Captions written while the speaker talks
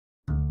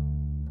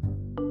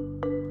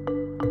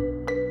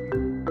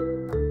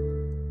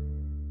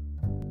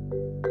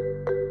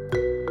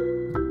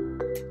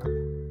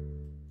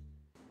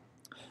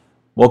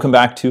Welcome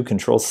back to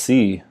CTRL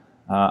SEE.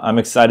 I'm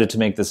excited to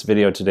make this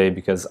video today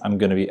because I'm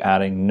going to be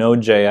adding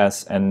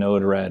Node.js and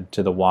NodeRED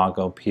to the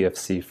WAGO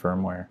PFC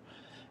firmware.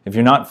 If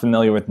you're not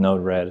familiar with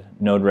NodeRED,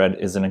 NodeRED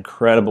is an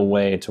incredible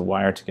way to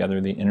wire together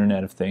the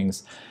Internet of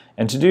Things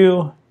and to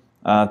do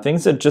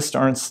things that just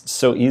aren't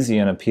so easy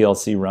in a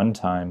PLC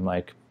runtime,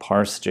 like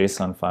parse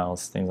JSON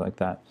files, things like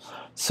that.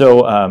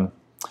 So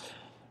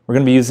we're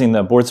going to be using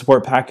the board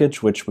support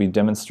package, which we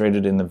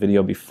demonstrated in the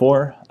video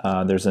before.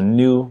 There's a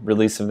new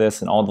release of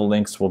this, and all the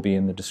links will be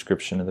in the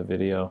description of the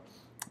video.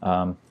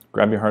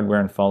 Grab your hardware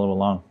and follow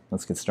along.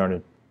 Let's get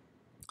started.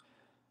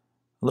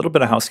 A little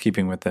bit of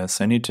housekeeping with this.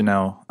 I need to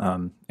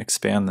now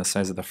expand the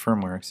size of the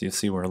firmware because you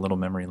see we're a little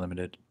memory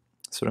limited.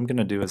 So what I'm going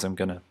to do is I'm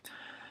going to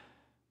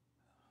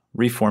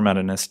reformat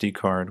an SD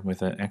card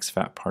with an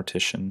exFAT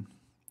partition.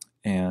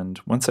 And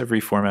once I've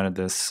reformatted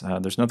this,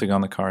 there's nothing on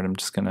the card. I'm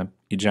just going to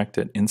eject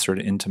it, insert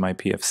it into my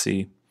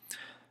PFC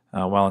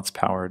while it's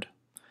powered.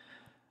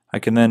 I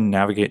can then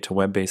navigate to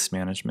web-based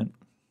management.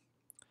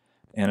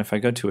 And if I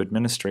go to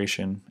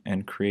administration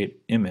and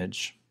create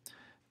image,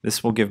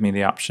 this will give me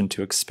the option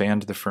to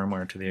expand the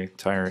firmware to the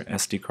entire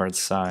SD card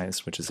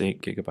size, which is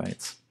 8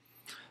 gigabytes.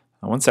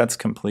 Once that's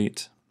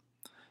complete,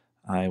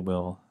 I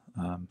will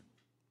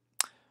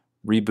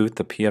reboot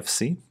the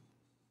PFC.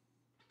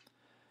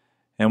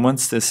 And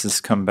once this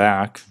has come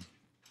back,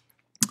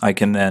 I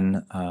can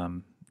then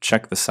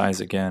check the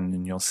size again,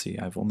 and you'll see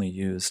I've only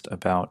used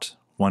about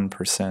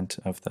 1%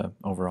 of the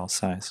overall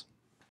size.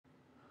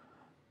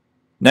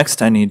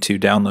 Next, I need to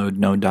download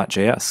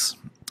node.js.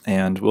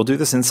 And we'll do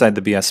this inside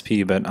the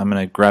BSP, but I'm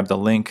going to grab the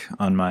link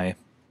on my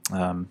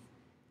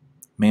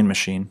main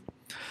machine.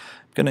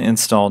 I'm going to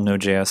install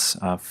Node.js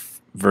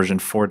version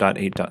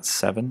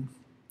 4.8.7.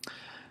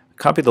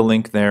 Copy the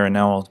link there, and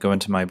now I'll go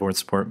into my board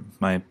support,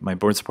 my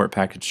board support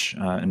package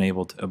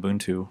enabled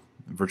Ubuntu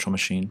virtual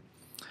machine.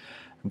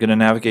 I'm going to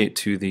navigate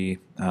to the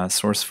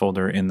source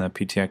folder in the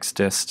ptx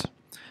dist,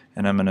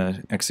 and I'm going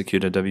to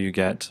execute a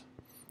wget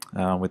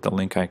with the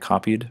link I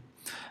copied.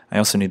 I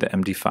also need the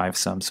MD5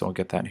 sum, so I'll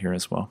get that here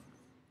as well.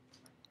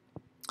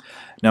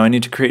 Now I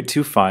need to create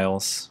two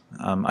files.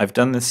 I've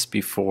done this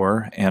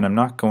before, and I'm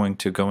not going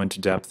to go into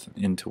depth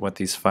into what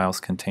these files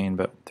contain,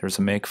 but there's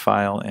a make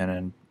file and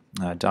an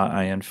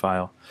 .in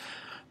file.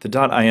 The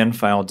 .in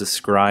file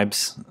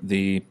describes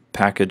the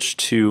package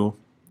to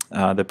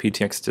the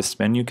ptx dist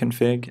menu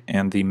config,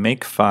 and the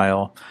make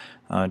file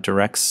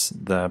directs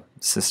the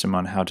system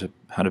on how to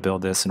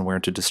build this and where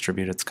to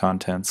distribute its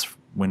contents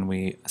when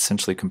we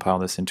essentially compile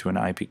this into an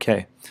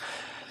IPK.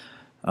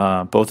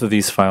 Both of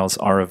these files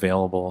are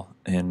available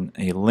in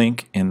a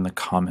link in the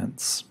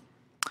comments.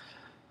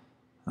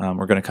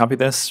 We're going to copy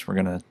this, we're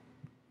going to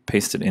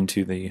paste it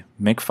into the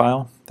make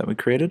file that we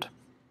created.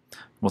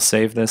 We'll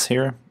save this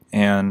here,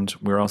 and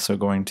we're also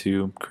going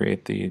to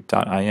create the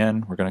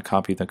 .in. We're going to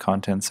copy the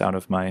contents out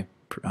of my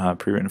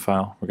pre-written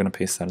file. We're going to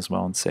paste that as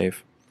well and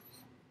save.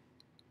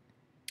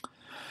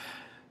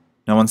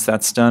 Now once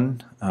that's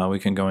done, we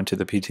can go into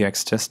the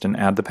ptx dist and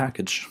add the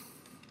package.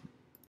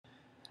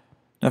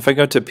 Now if I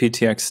go to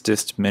ptx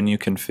dist menu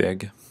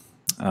config,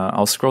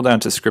 I'll scroll down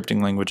to scripting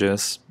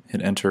languages,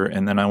 hit enter,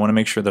 and then I want to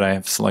make sure that I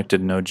have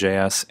selected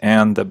Node.js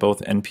and that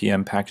both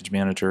npm package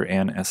manager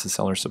and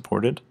SSL are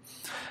supported.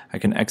 I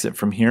can exit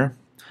from here,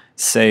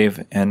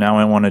 save, and now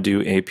I want to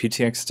do a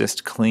ptx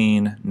dist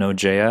clean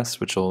Node.js,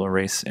 which will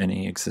erase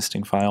any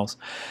existing files,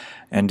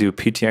 and do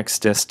ptx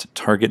dist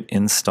target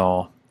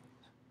install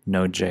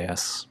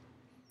Node.js.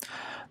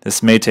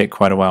 This may take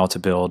quite a while to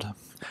build.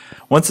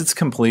 Once it's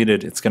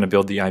completed, it's going to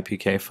build the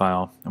IPK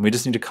file, and we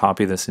just need to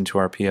copy this into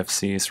our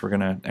PFC. So we're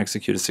going to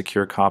execute a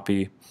secure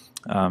copy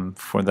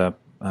for the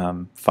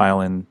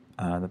file in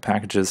the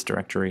packages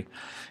directory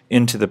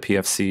into the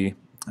PFC,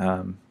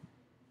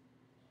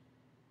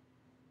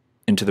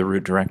 into the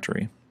root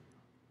directory.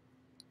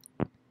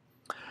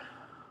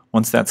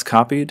 Once that's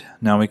copied,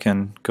 now we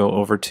can go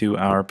over to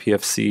our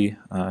PFC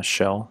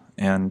shell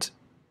and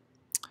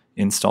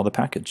install the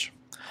package.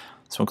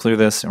 So we'll clear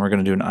this, and we're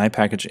going to do an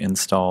iPackage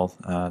install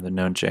the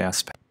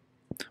Node.js.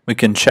 We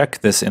can check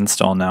this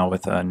install now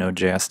with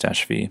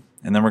Node.js-v,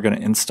 and then we're going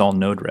to install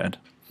NodeRED.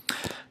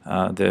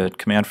 The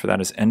command for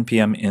that is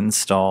npm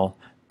install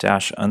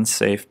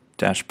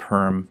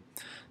 -unsafe-perm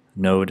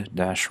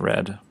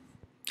node-red.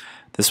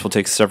 This will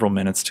take several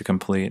minutes to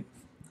complete,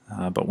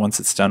 but once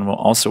it's done, we'll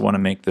also want to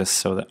make this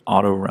so that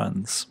auto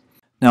runs.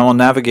 Now I'll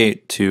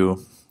navigate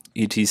to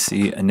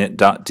etc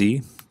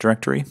init.d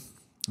directory,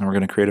 and we're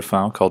going to create a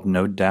file called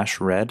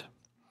node-red.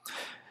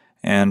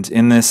 And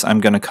in this, I'm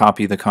going to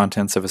copy the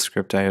contents of a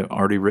script I have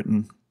already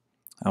written,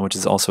 which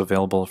is also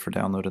available for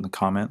download in the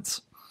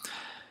comments.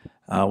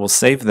 We'll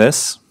save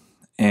this,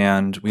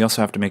 and we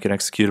also have to make it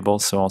executable,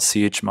 so I'll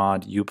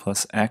chmod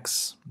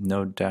u+x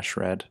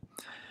node-red.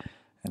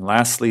 And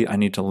lastly, I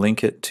need to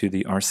link it to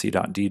the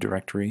rc.d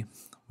directory,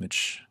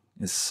 which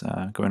is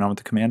going on with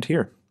the command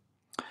here.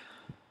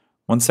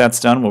 Once that's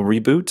done, we'll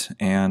reboot,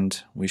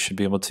 and we should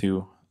be able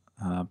to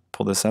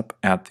pull this up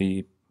at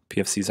the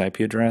PFC's IP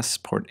address,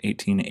 port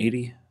 1880.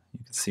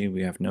 You can see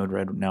we have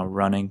NodeRED now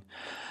running.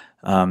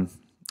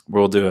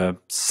 I'll do a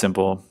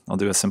simple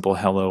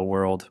hello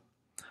world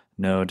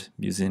node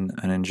using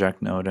an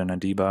inject node and a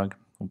debug.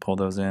 We'll pull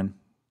those in,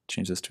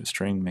 change this to a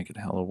string, make it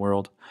hello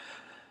world,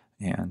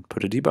 and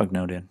put a debug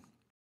node in.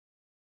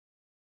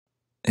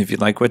 If you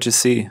like what you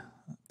see,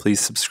 please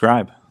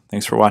subscribe.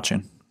 Thanks for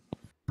watching.